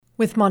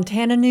With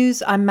Montana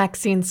News, I'm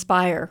Maxine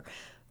Spire.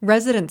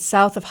 Residents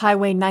south of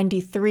Highway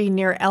 93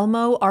 near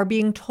Elmo are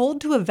being told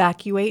to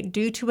evacuate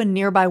due to a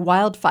nearby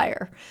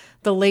wildfire.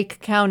 The Lake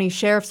County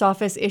Sheriff's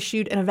Office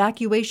issued an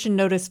evacuation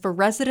notice for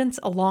residents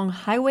along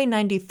Highway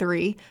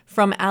 93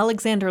 from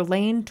Alexander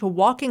Lane to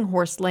Walking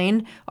Horse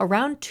Lane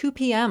around 2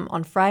 p.m.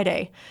 on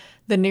Friday.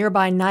 The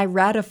nearby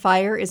Nirada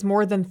fire is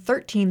more than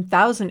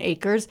 13,000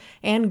 acres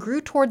and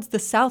grew towards the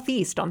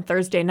southeast on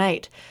Thursday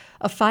night.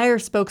 A fire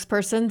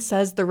spokesperson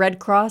says the Red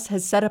Cross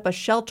has set up a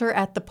shelter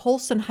at the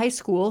Polson High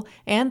School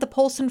and the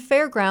Polson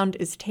Fairground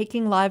is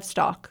taking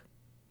livestock.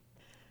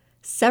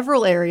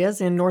 Several areas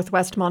in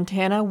northwest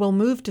Montana will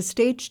move to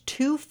Stage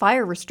 2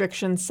 fire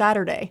restrictions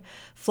Saturday.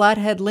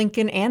 Flathead,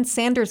 Lincoln, and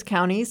Sanders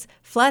counties,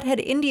 Flathead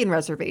Indian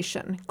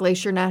Reservation,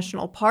 Glacier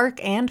National Park,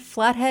 and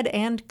Flathead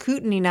and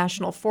Kootenai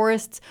National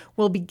Forests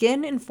will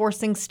begin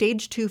enforcing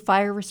Stage 2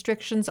 fire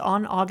restrictions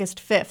on August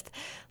 5th.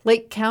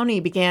 Lake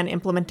County began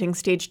implementing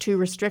Stage 2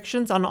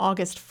 restrictions on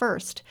August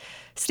 1st.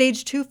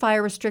 Stage 2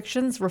 fire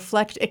restrictions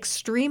reflect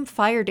extreme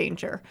fire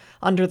danger.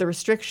 Under the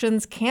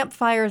restrictions,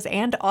 campfires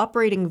and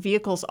operating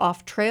vehicles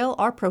off-trail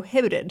are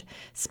prohibited.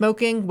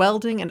 Smoking,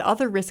 welding, and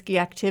other risky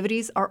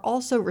activities are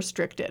also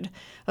restricted.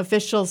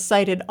 Officials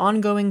cited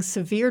ongoing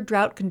severe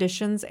drought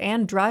conditions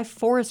and dry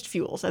forest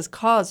fuels as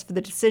cause for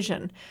the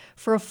decision.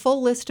 For a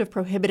full list of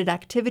prohibited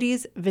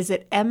activities,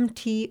 visit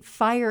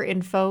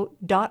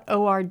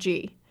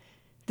mtfireinfo.org.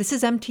 This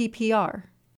is MTPR.